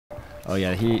Oh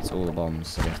yeah, he eats all the bombs,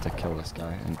 so we have to kill this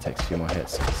guy, and it takes a few more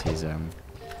hits because he's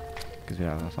because we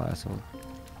don't have a fire sword.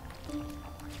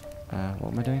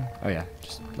 What am I doing? Oh yeah,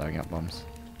 just blowing up bombs.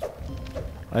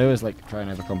 I always like try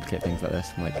and overcomplicate things like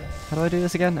this. I'm like, how do I do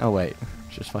this again? Oh wait,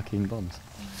 it's just fucking bombs.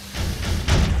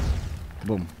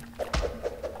 Boom.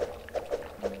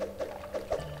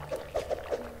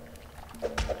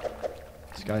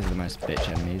 These guys are the most bitch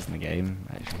enemies in the game.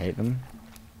 I actually hate them.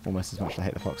 Almost as much as I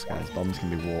hate the fox guys. Bombs can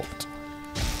be warped.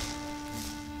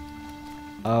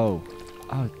 Oh.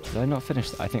 Oh, did I not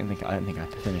finish that? I don't think I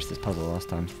finished this puzzle last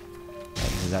time.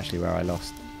 This is actually where I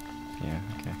lost. Yeah,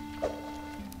 okay.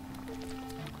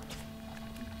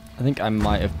 I think I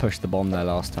might have pushed the bomb there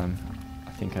last time.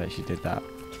 I think I actually did that.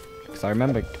 Because I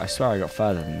remember, I swear I got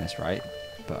further than this, right?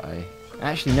 But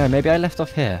actually no, maybe I left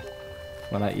off here.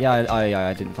 When I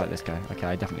didn't fight this guy. Okay,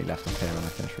 I definitely left off here when I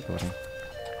finished recording.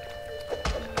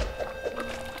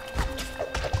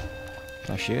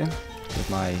 Can I shoot him? With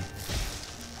my...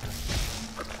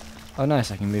 Oh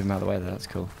nice, I can move him out of the way though, that's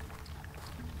cool.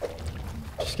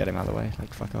 Just get him out of the way,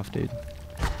 like fuck off dude.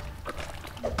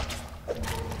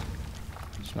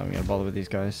 Just not gonna bother with these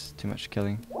guys, too much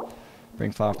killing.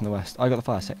 Bring fire from the west. Oh, I got the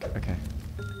fire, sick, okay.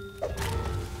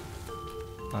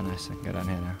 Oh nice, I can go down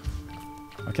here now.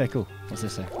 Okay, cool. What's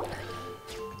this say?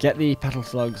 Get the petal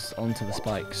slugs onto the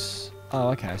spikes. Oh,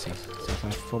 okay, I see. So if I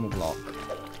form a block.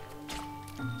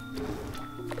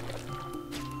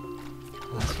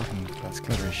 That's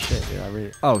clever as shit, dude. I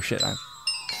really. Oh shit!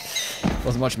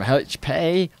 Wasn't much of my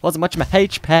HP. Wasn't much of my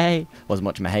HP. Wasn't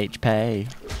much of my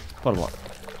HP. What a what?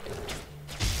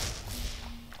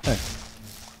 Oh.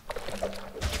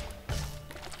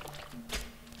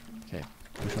 Okay,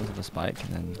 push onto the spike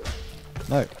and then.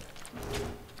 No.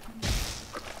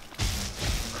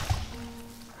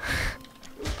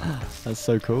 That's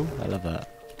so cool. I love that.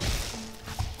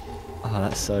 Oh,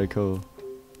 that's so cool.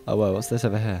 Oh, whoa, what's this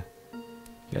over here?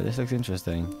 Yeah, this looks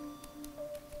interesting.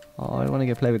 Oh, I want to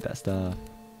go play with that stuff.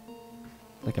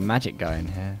 Like a magic guy in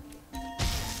here.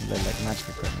 Like magic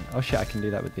equipment. Oh shit, I can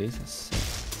do that with these. That's sick.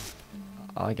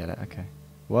 Oh, I get it, okay.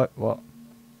 What?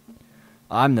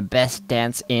 I'm the best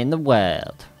dance in the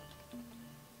world.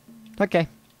 Okay.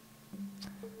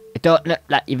 It don't look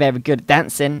like you're very good at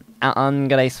dancing.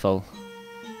 Ungraceful.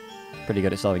 Pretty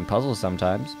good at solving puzzles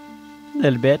sometimes. A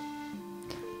little bit.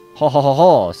 Ho ho ho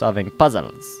ho, solving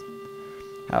puzzles.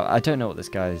 I don't know what this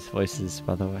guy's voice is,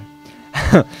 by the way.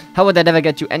 How would that ever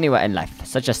get you anywhere in life?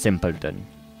 Such a simpleton.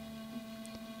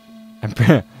 I'm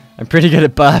pretty good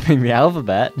at burping the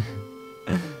alphabet.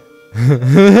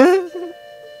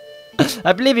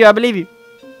 I believe you, I believe you.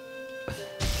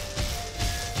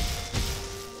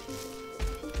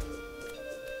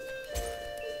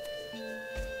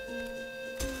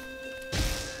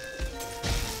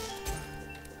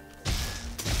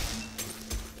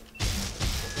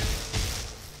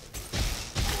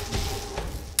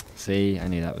 See, I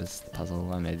knew that was the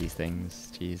puzzle. I made these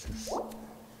things. Jesus.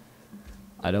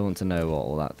 I don't want to know what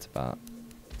all that's about.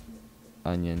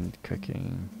 Onion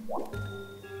cooking.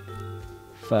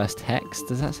 First hex,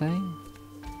 does that say?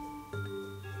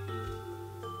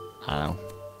 I don't know.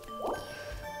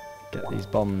 Get these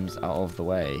bombs out of the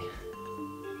way.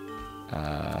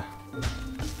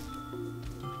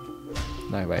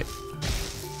 No, wait.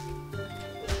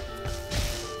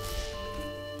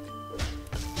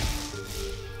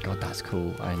 God, that's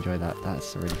cool. I enjoy that.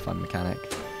 That's a really fun mechanic.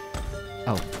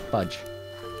 Oh, fudge.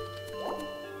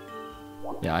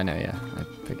 Yeah, I know, yeah. I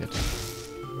figured.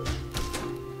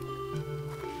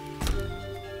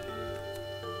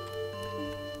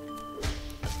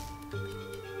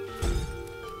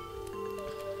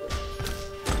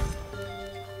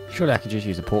 Surely I could just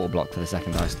use a portal block for the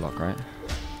second ice block, right?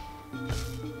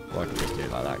 Or I could just do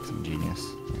it like that because I'm genius.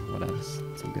 Yeah, whatever.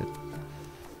 It's all good.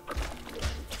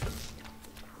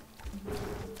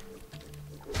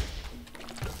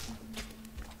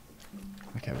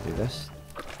 Okay, we'll do this.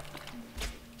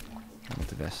 And we'll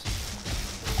do this.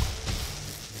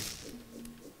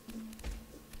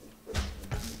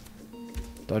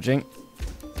 Dodging.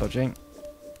 Dodging.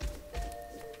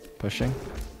 Pushing.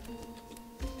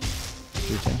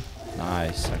 Shooting.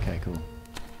 Nice. Okay, cool.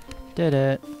 Did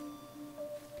it.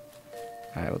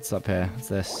 Alright, what's up here? What's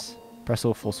this? Press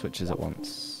all 4 switches at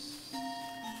once.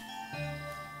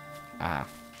 Ah.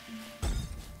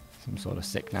 Some sort of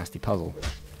sick, nasty puzzle.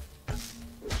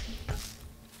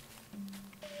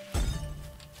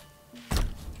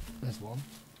 There's one.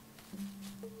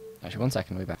 Actually, 1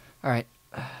 second, we'll be back. Alright.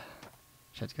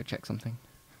 Just had to go check something.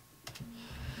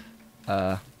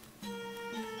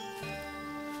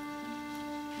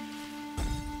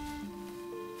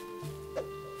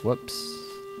 Whoops.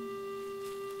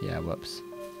 Yeah, whoops.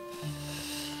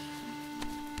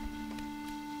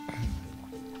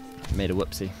 Made a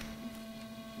whoopsie.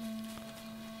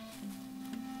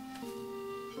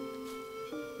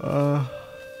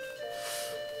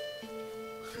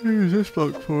 Use this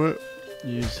block for it.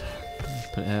 Use.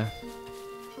 Put it here.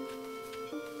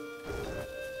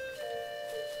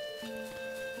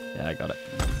 Yeah, I got it.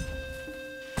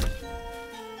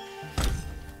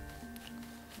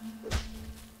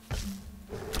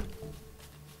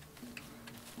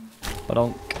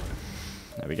 Badonk.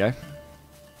 There we go.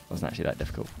 Wasn't actually that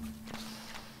difficult.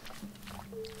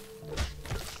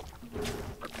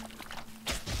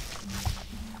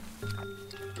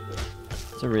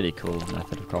 It's a really cool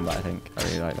method of combat, I think. I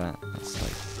really like that. That's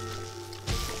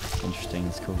like interesting,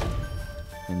 it's cool.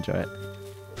 Enjoy it.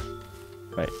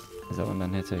 Wait, is that one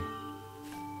down here too?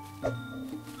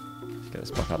 Let's get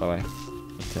this block out of the way.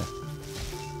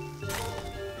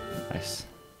 Nice.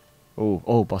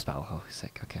 Oh, boss battle. Oh,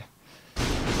 sick, okay.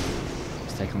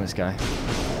 Let's take on this guy.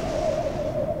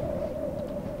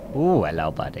 Ooh,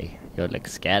 hello buddy. You look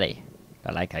scary.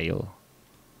 I like how you...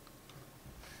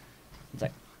 It's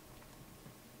like...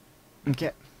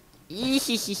 Okay.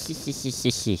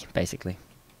 Basically.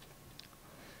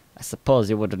 I suppose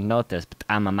you wouldn't notice, but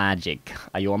I'm a magic.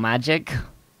 Are you a magic?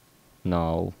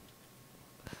 No.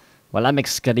 Well, I'm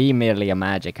extremely a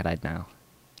magic right now.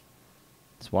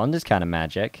 This wand is kind of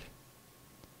magic.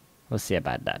 We'll see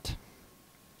about that.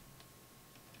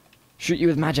 Shoot you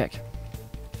with magic.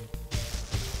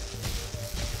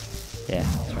 Yeah,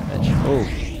 that's right, bitch. Oh,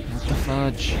 what the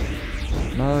fudge?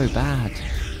 No, bad.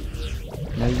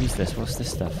 No, use this. What's this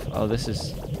stuff? Oh, this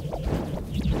is...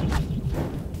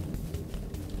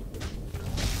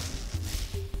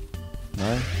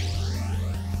 No?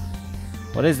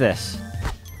 What is this?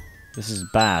 This is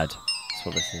bad. That's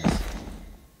what this is.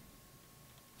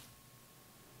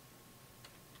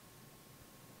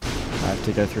 I have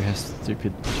to go through his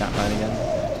stupid chat line again.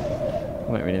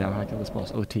 I don't really know how to kill this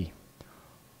boss. Oh, T.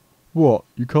 What?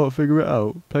 You can't figure it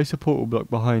out? Place a portal block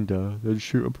behind her, then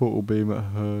shoot a portal beam at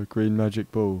her green magic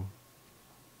ball.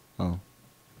 Oh.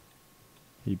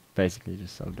 He basically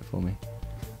just solved it for me.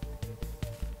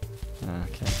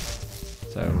 Okay.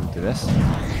 So we'll do this.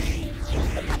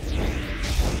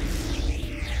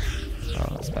 Oh,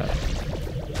 that's bad.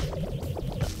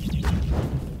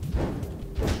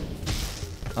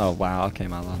 Oh wow, okay,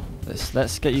 Malon.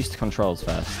 Let's get used to controls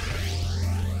first.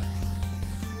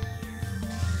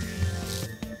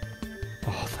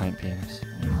 Oh, thank penis.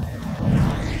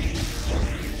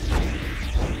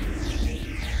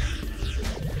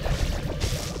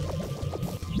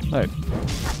 No.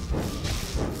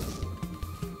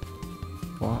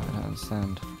 What? I don't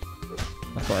understand.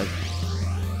 I thought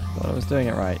I was doing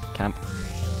it right. Camp.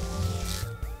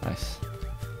 Nice.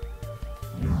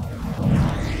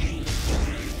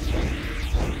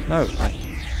 No,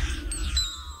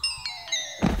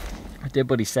 I did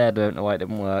what he said. I don't know why it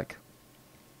didn't work.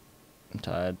 I'm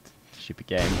tired. Stupid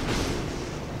game.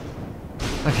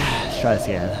 Okay, let's try this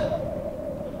again.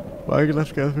 Why are you gonna have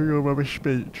to go through your rubbish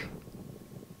speech?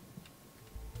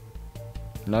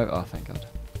 No? Oh, thank God.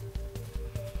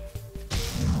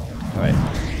 Alright,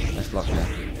 let's block there.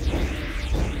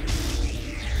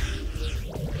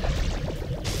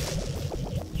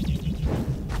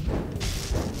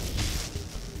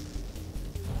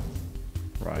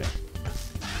 Right.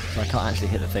 So I can't actually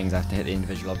hit the things, I have to hit the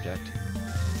individual object.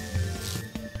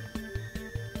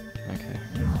 Okay.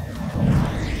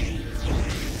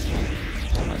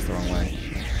 That's the wrong way.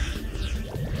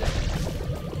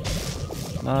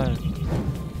 No.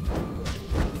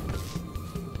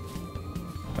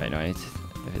 Wait, no, I need to,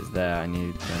 if it's there, I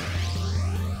need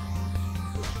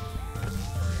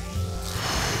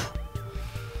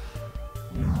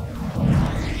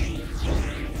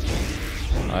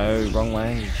Oh, wrong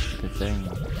way, stupid thing.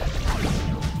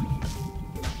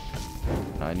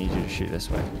 No, I need you to shoot this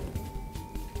way.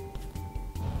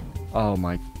 Oh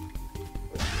my...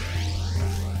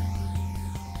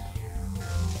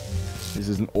 This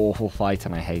is an awful fight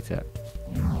and I hate it.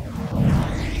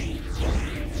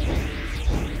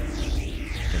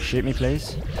 Shoot me,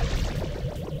 please.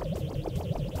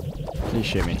 Please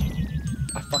shoot me.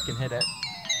 I fucking hit it.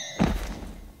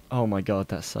 Oh my God,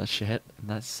 that's such shit.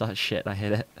 That's such shit, I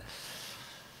hit it.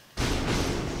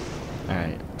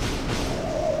 Alright.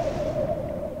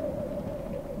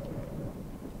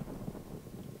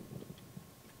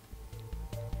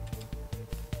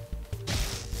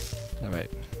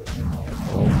 Alright.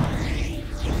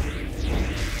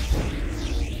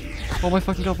 Oh my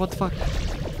fucking God, what the fuck?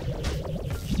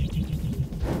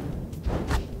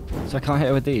 So I can't hit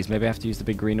it with these. Maybe I have to use the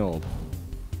big green orb.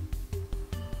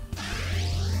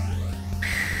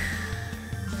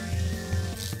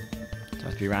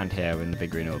 be around here when the big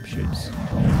green orb shoots.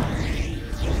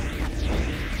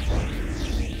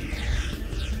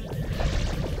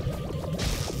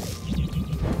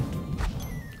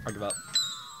 I give up.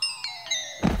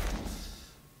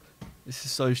 This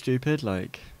is so stupid,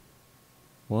 like...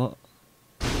 What?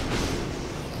 I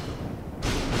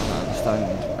don't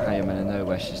understand how you're meant to know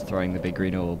where she's throwing the big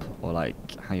green orb, or like,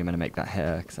 how you're meant to make that hit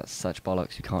her, because that's such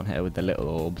bollocks. You can't hit her with the little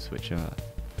orbs, which are...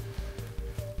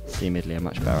 seemingly a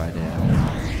much better idea.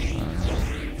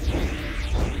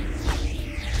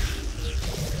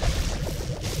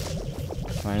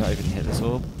 Can I not even hit this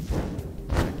orb?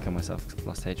 I kill myself because I've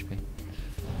lost HP.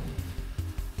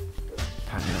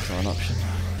 Apparently that's not an option.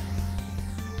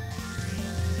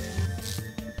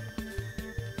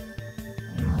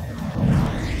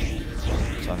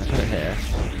 So if I put it here,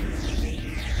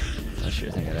 I'll shoot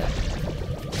a thing at it.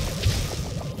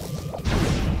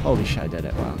 Holy shit, I did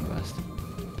it. Wow, I'm the best.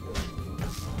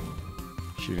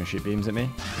 She gonna shoot beams at me?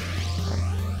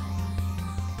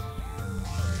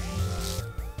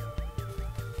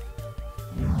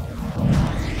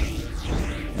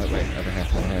 No, wait, over here,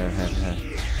 over here, over here.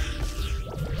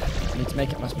 I need to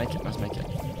make it, must make it, must make it.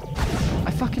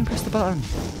 I fucking pressed the button! I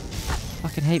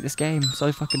fucking hate this game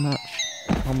so fucking much.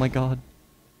 Oh my god.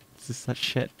 This is such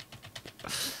shit.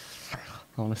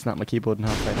 I wanna snap my keyboard in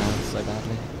half right now so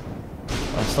badly.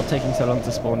 Oh, stop taking so long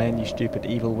to spawn in, you stupid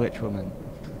evil witch woman.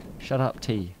 Shut up,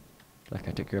 T. Look,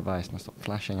 I took your advice, now stop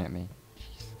flashing at me.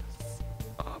 Jesus.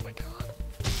 Oh my god.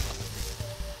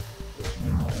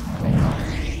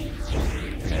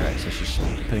 Okay, right, so she's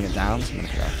putting it down, so I'm gonna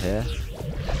put it up here.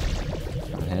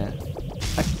 Down here.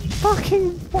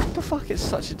 What the fuck? It's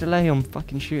such a delay on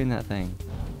fucking shooting that thing.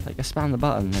 Like, I spam the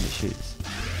button and then it shoots.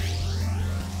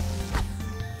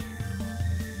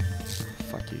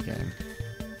 Fuck you, game.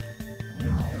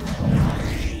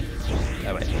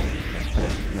 Oh, wait. Put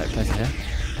it, no, place it here.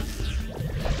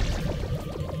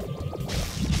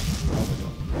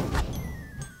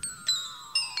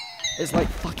 It's like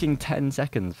fucking 10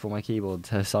 seconds for my keyboard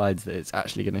to decides that it's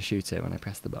actually going to shoot it when I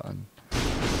press the button.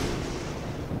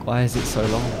 Like, why is it so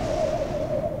long?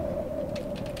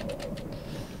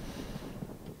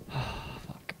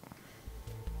 Fuck.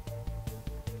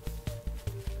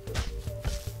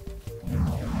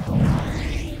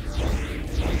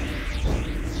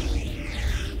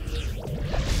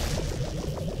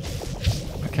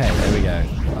 Okay, there we go.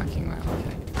 Fucking wow,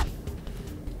 okay.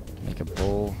 Make a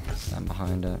ball, stand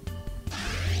behind it.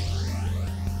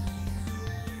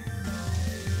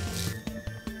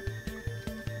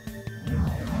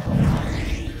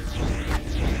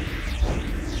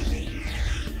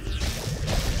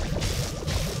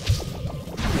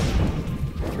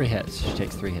 Three hits. She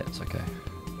takes 3 hits, okay.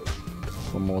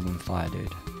 For more than fire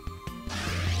dude.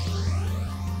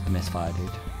 I missed fire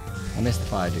dude. I missed the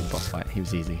fire dude boss fight. He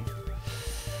was easy.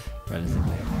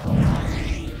 Relatively.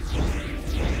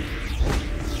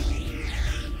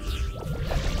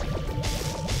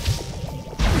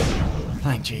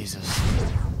 Thank Jesus.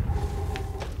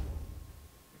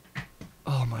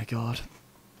 Oh my god.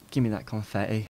 Give me that confetti.